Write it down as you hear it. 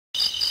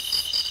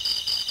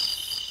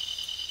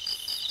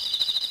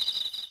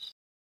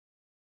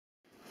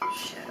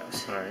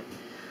Alright.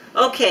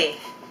 Okay.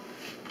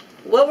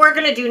 What we're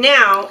going to do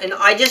now, and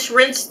I just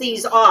rinsed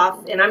these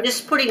off, and I'm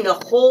just putting the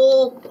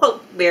whole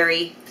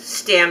pokeberry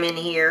stem in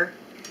here.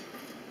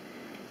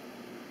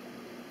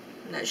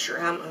 I'm not sure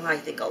how, I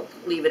think I'll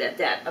leave it at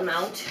that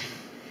amount.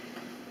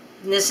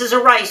 And this is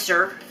a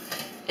ricer,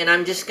 and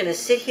I'm just going to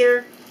sit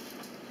here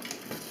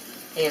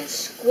and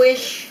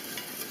squish.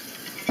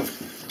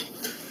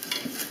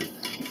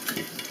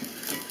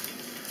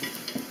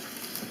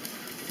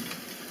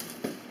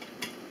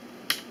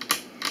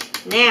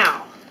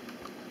 Now,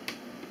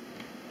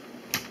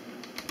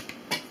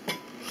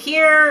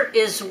 here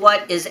is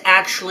what is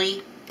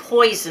actually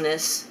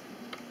poisonous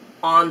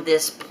on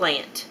this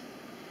plant.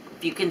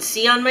 If you can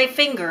see on my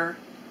finger,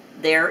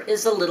 there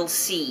is a little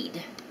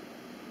seed.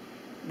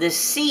 The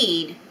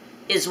seed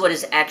is what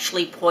is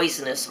actually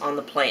poisonous on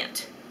the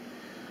plant.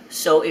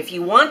 So if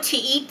you want to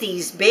eat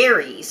these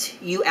berries,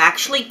 you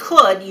actually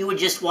could, you would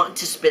just want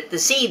to spit the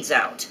seeds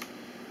out.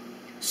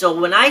 So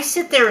when I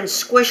sit there and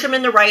squish them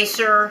in the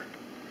ricer,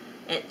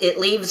 it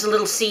leaves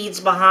little seeds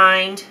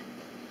behind,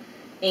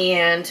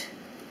 and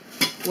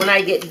when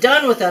I get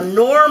done with them,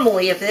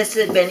 normally if this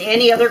had been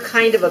any other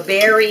kind of a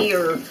berry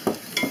or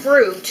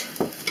fruit,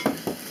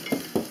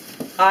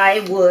 I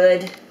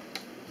would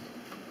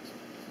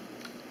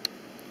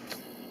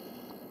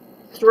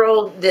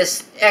throw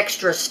this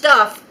extra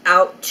stuff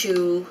out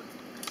to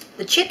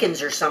the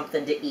chickens or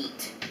something to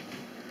eat.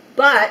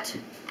 But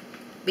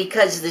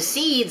because the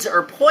seeds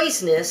are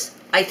poisonous,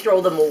 I throw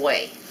them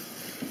away.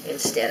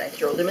 Instead, I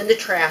throw them in the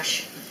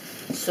trash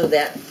so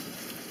that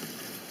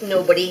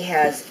nobody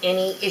has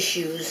any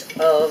issues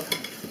of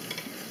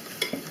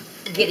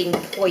getting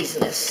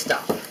poisonous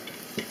stuff.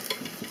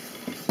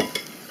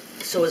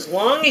 So as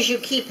long as you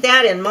keep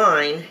that in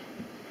mind,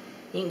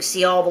 you can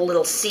see all the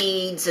little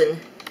seeds and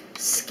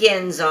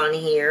skins on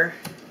here.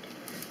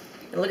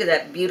 And look at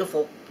that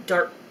beautiful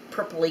dark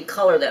purpley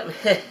color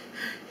that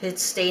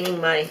it's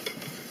staining my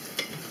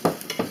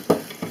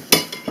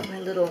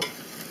little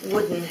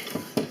wooden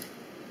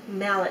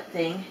mallet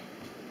thing.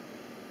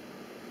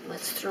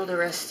 Let's throw the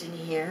rest in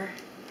here.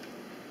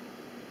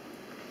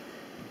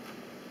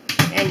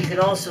 And you can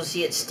also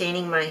see it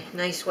staining my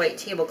nice white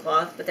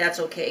tablecloth, but that's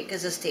okay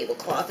because this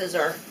tablecloth is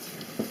our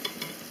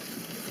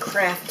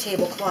craft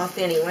tablecloth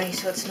anyway,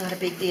 so it's not a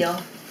big deal.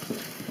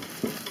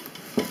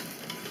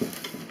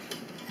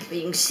 But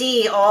you can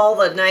see all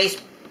the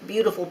nice,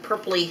 beautiful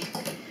purpley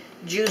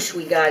juice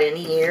we got in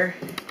here.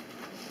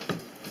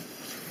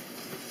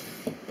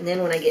 And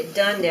then when I get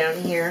done down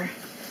here,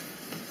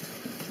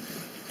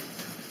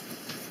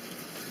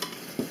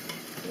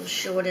 we'll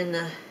show it in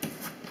the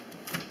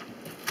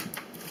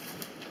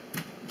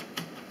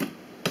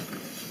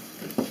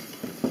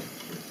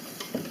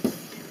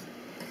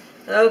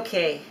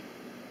okay,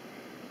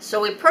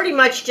 so we pretty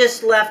much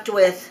just left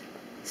with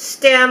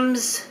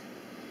stems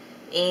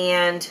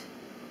and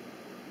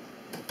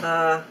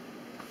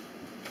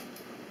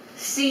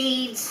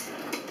seeds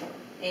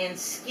and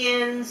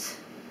skins.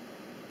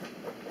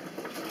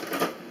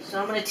 So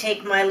I'm going to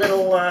take my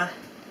little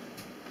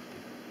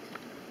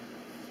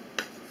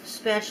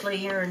spatula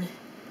here and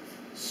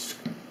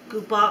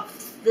scoop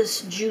off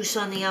this juice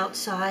on the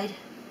outside.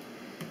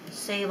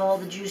 Save all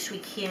the juice we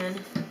can.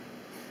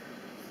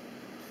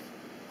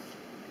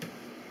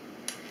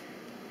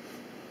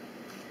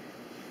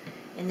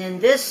 And then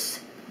this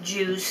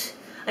juice,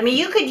 I mean,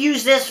 you could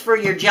use this for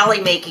your jelly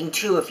making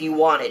too if you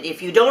wanted.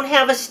 If you don't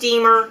have a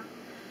steamer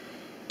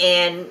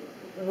and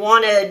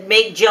want to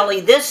make jelly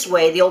this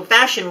way, the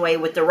old-fashioned way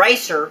with the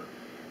ricer,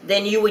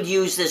 then you would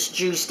use this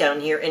juice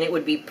down here and it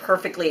would be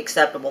perfectly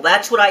acceptable.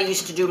 That's what I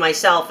used to do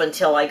myself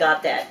until I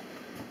got that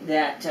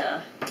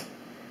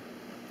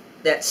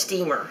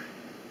steamer.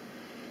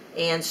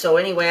 And so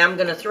anyway, I'm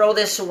going to throw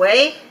this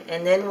away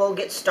and then we'll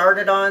get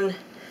started on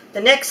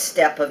the next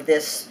step of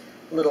this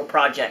little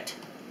project.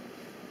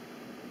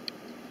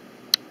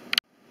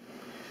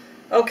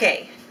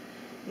 Okay,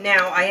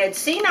 now I had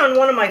seen on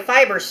one of my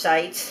fiber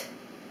sites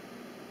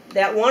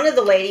that one of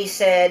the ladies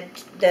said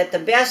that the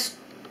best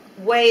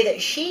way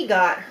that she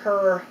got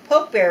her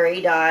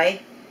pokeberry dye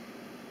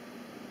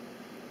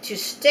to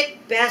stick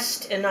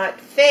best and not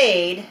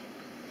fade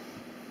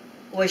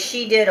was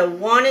she did a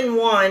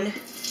 1-in-1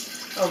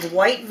 of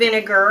white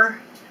vinegar,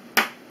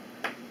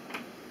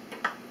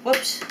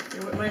 whoops,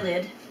 there went my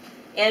lid,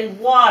 and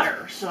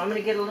water. So I'm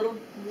going to get a little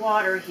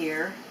water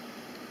here.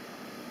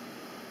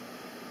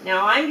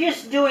 Now I'm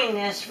just doing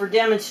this for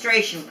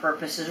demonstration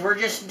purposes. We're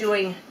just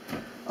doing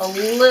a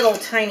little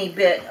tiny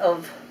bit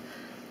of,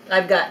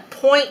 I've got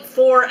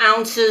 0.4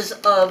 ounces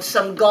of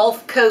some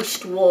Gulf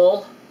Coast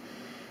wool.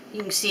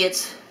 You can see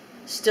it's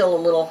still a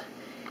little,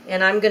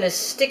 and I'm going to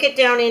stick it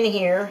down in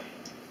here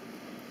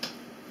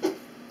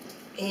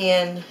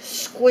and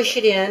squish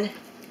it in.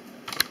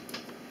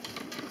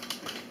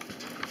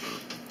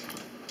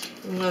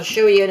 And I'll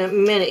show you in a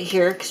minute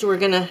here because we're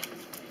going to,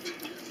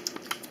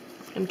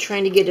 I'm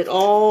trying to get it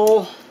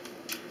all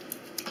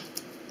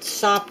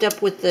sopped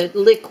up with the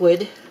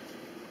liquid.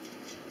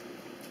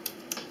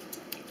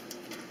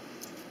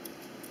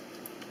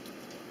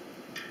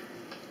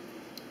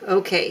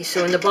 Okay,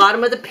 so in the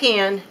bottom of the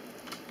pan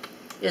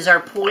is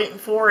our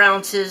 0.4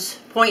 ounces,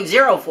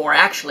 0.04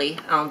 actually,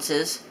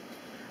 ounces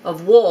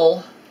of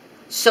wool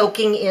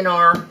soaking in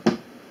our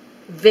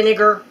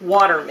vinegar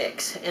water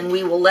mix. And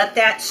we will let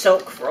that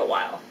soak for a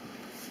while.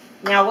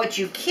 Now what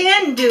you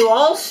can do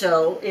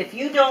also, if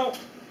you don't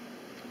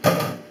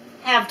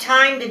have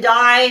time to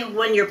dye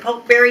when your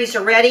pokeberries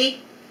are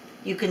ready,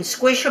 you can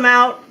squish them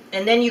out,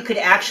 and then you could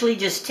actually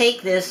just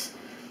take this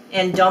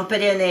and dump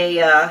it in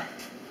a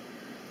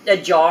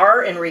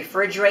jar and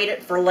refrigerate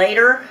it for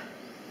later.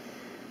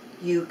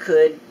 You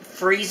could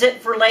freeze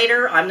it for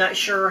later. I'm not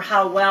sure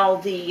how well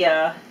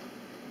the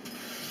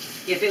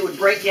if it would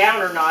break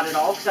down or not at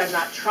all, because I've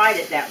not tried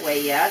it that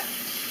way yet.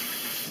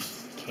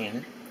 Can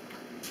it?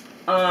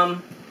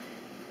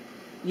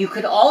 You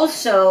could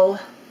also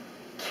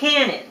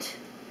can it.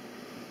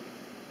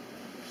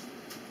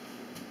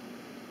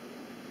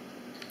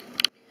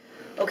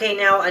 Okay,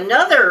 now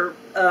another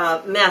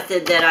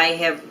method that I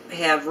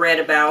have read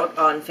about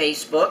on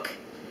Facebook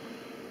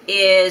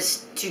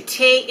is to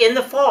take, in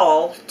the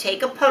fall,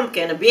 take a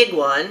pumpkin, a big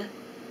one,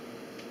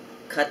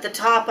 cut the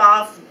top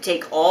off,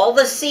 take all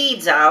the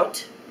seeds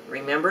out.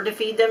 Remember to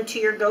feed them to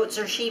your goats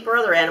or sheep or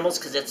other animals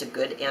because it's a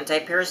good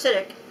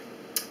anti-parasitic.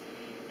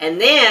 And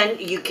then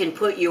you can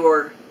put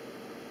your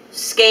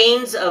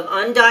skeins of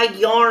undyed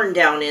yarn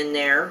down in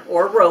there,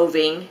 or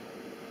roving,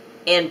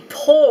 and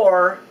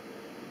pour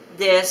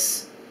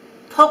this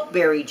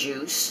pokeberry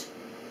juice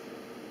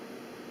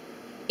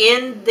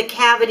in the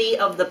cavity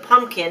of the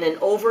pumpkin and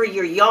over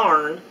your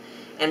yarn,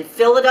 and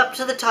fill it up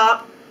to the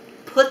top.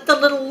 Put the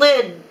little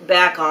lid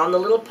back on, the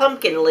little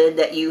pumpkin lid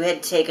that you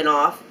had taken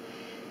off,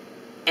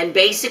 and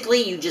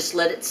basically you just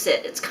let it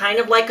sit. It's kind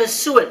of like a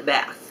suet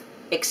bath,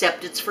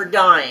 except it's for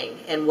dyeing.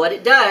 And what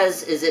it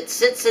does is it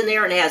sits in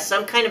there and has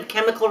some kind of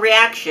chemical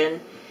reaction,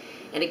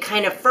 and it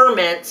kind of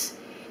ferments,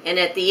 and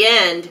at the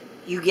end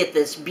you get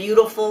this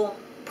beautiful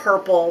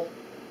purple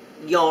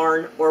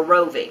yarn or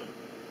roving.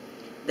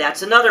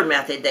 That's another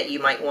method that you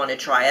might want to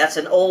try. That's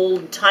an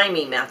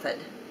old-timey method.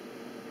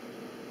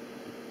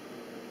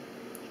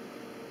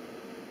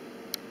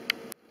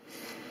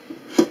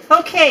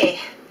 Okay,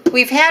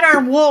 we've had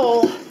our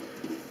wool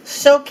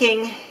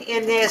soaking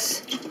in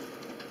this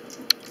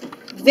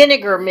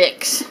vinegar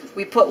mix.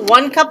 We put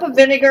 1 cup of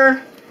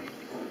vinegar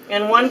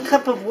and 1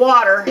 cup of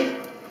water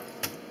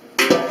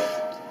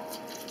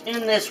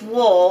in this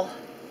wool.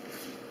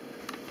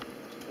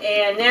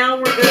 And now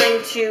we're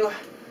going to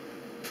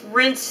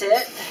rinse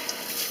it.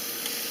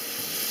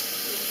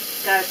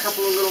 Got a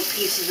couple of little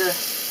pieces of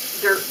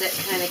dirt that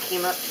kind of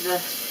came up to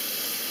the...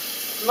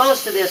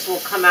 Most of this will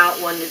come out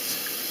when it's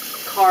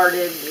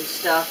carded and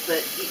stuff,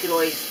 but you can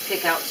always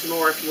pick out some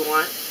more if you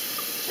want.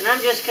 And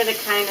I'm just going to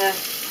kind of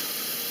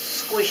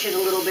squish it a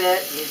little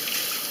bit,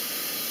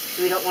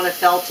 so we don't want to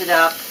felt it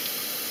up.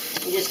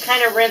 And just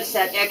kind of rinse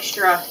that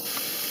extra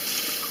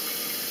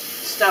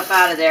stuff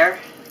out of there.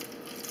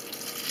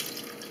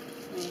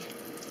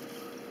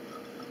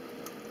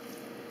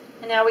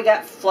 And now we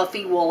got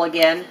fluffy wool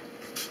again.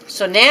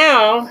 So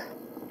now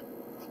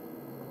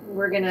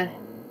we're going to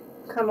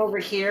come over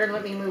here and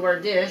let me move our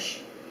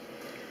dish.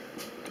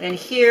 And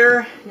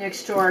here,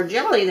 next to our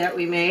jelly that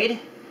we made,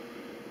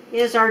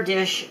 is our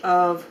dish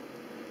of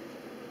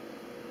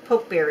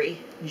pokeberry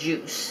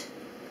juice.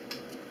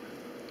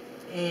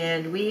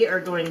 And we are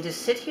going to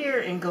sit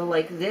here and go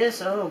like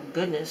this. Oh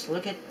goodness,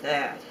 look at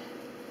that.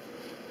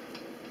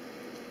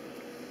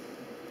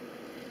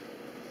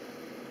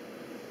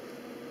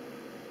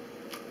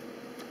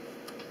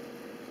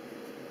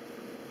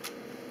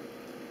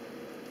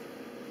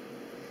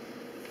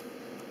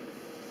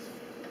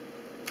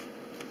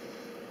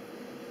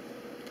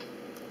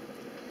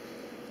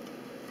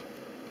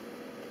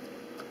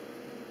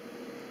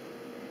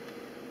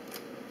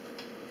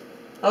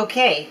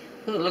 Okay,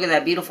 ooh, look at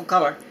that beautiful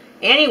color.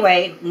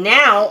 Anyway,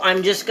 now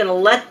I'm just going to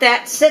let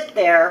that sit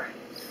there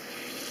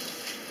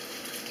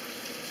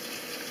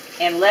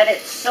and let it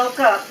soak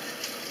up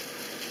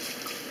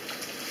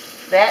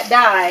that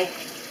dye,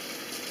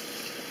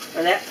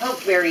 or that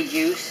pokeberry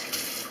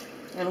juice,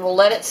 and we'll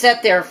let it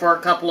sit there for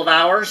a couple of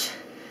hours,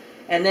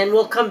 and then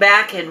we'll come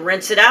back and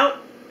rinse it out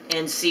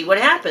and see what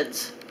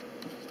happens.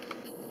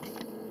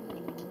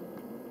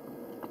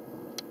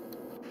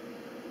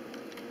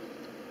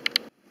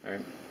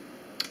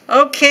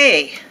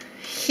 Okay,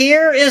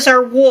 here is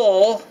our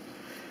wool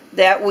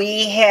that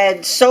we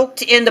had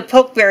soaked in the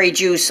pokeberry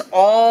juice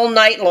all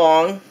night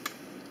long.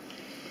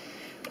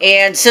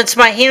 And since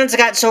my hands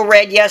got so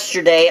red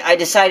yesterday, I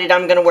decided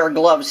I'm going to wear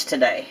gloves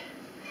today.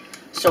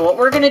 So what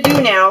we're going to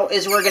do now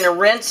is we're going to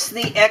rinse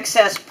the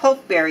excess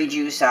pokeberry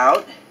juice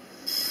out.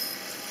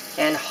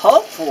 And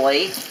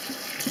hopefully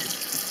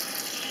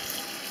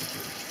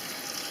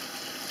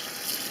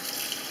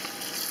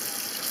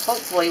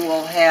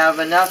we'll have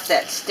enough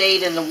that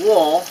stayed in the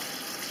wool.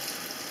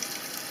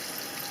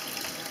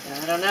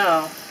 I don't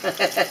know.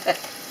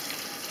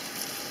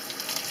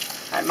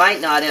 I might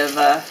not have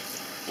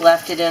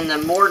left it in the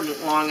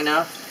mordant long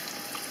enough.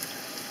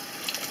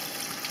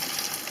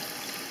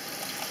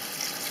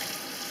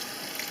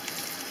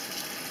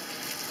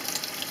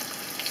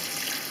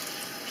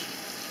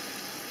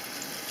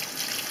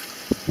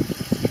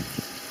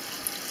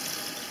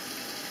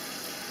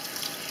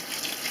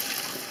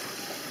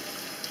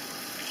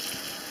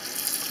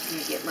 Let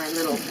me get my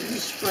little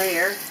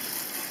sprayer.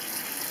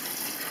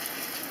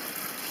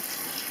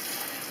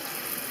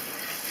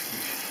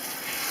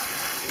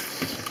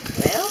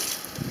 Well,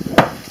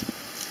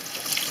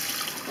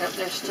 oh,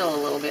 there's still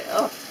a little bit.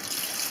 Oh,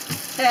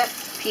 that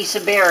piece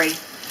of berry.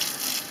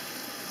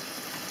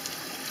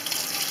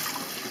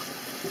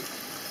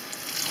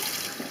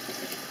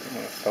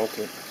 I felt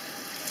it.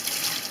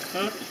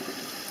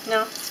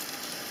 No,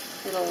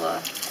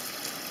 it'll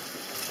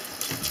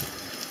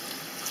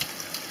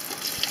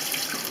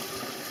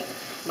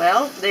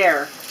well,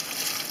 there.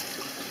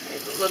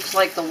 It looks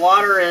like the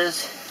water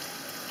is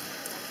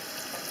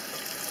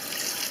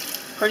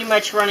pretty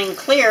much running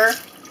clear.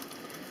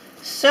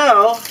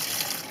 So,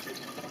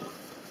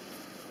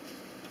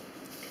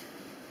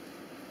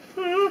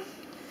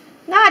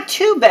 not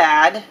too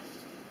bad.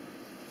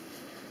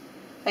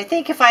 I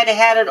think if I'd have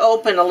had it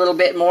open a little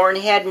bit more and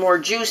had more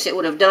juice, it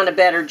would have done a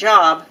better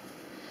job.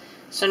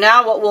 So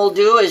now what we'll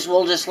do is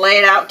we'll just lay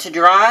it out to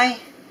dry,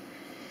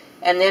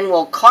 and then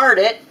we'll card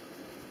it,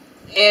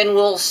 and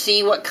we'll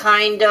see what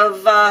kind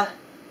of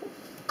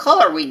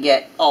color we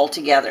get all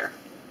together.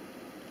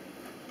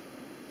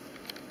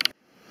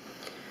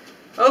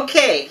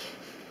 Okay,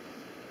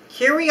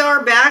 here we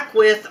are back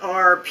with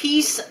our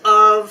piece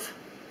of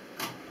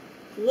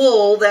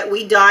wool that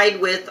we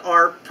dyed with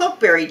our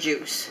pokeberry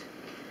juice.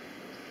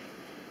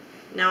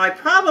 Now I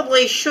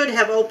probably should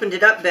have opened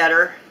it up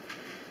better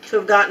to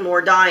have gotten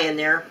more dye in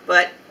there,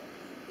 but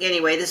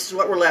anyway, this is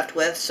what we're left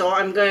with. So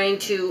I'm going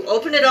to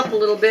open it up a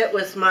little bit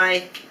with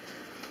my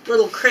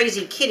little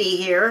crazy kitty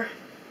here.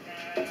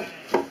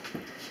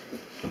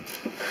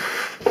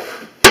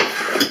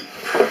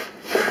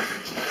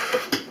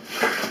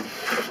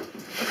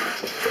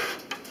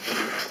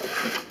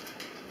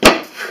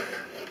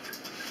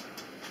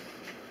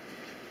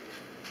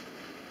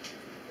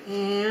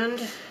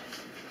 And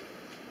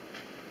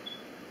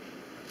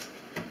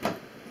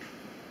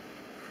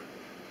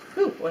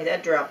whew, boy,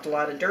 that dropped a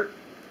lot of dirt,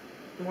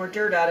 more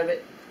dirt out of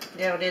it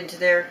down into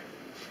there.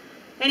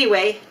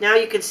 Anyway, now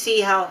you can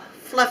see how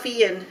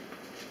fluffy and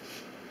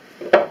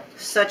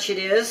such it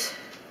is.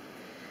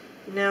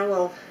 Now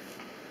we'll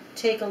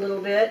take a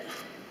little bit,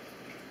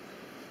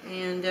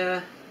 and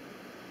so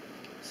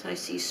I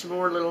see some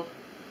more little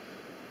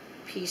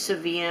piece of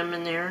VM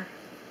in there.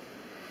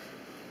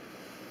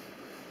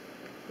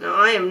 Now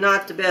I am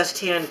not the best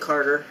hand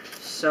carder,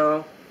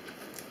 so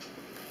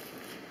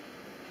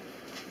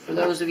for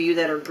those of you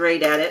that are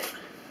great at it,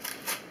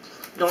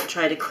 don't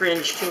try to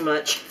cringe too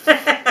much.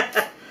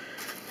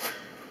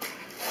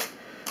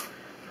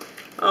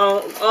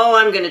 All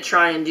I'm going to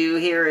try and do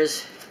here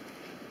is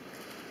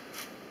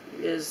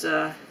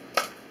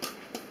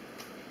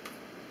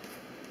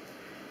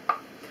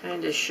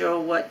kind of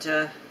show what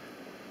the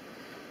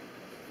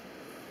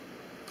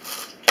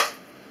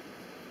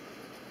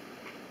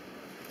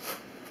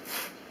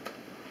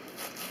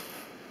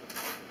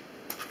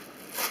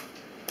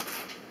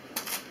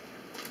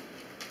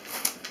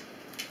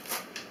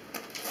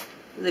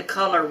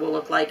color will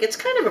look like. It's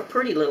kind of a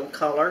pretty little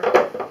color.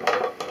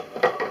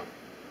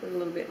 Put a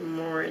little bit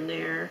more in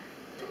there.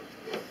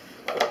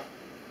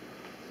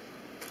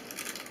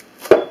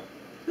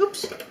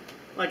 Oops.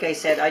 Like I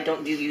said, I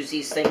don't use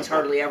these things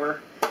hardly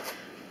ever.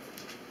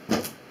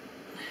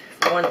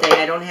 For one thing,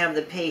 I don't have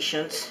the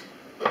patience.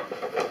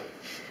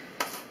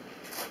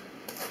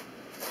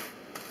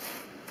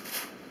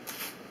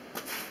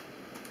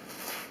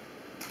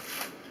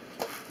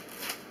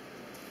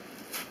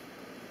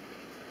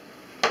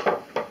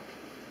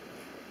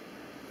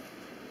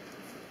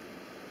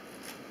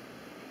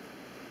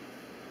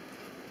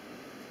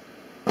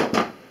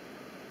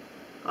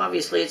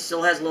 Obviously, it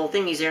still has little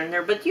thingies there in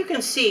there, but you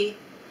can see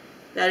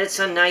that it's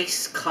a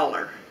nice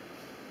color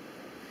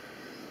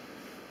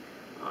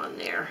on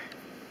there.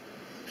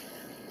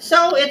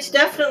 So it's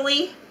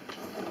definitely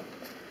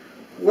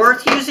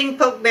worth using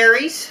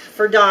pokeberries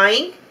for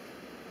dyeing.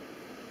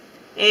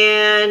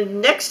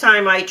 And next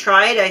time I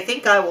try it, I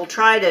think I will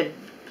try to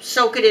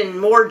soak it in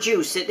more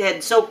juice. It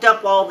had soaked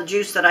up all the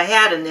juice that I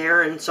had in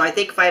there, and so I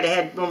think if I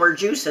had more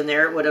juice in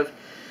there, it would have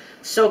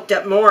soaked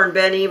up more and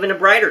been even a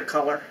brighter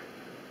color.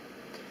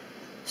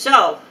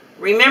 So,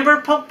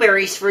 remember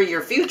pokeberries for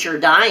your future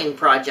dyeing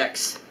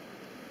projects.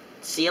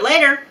 See you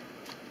later.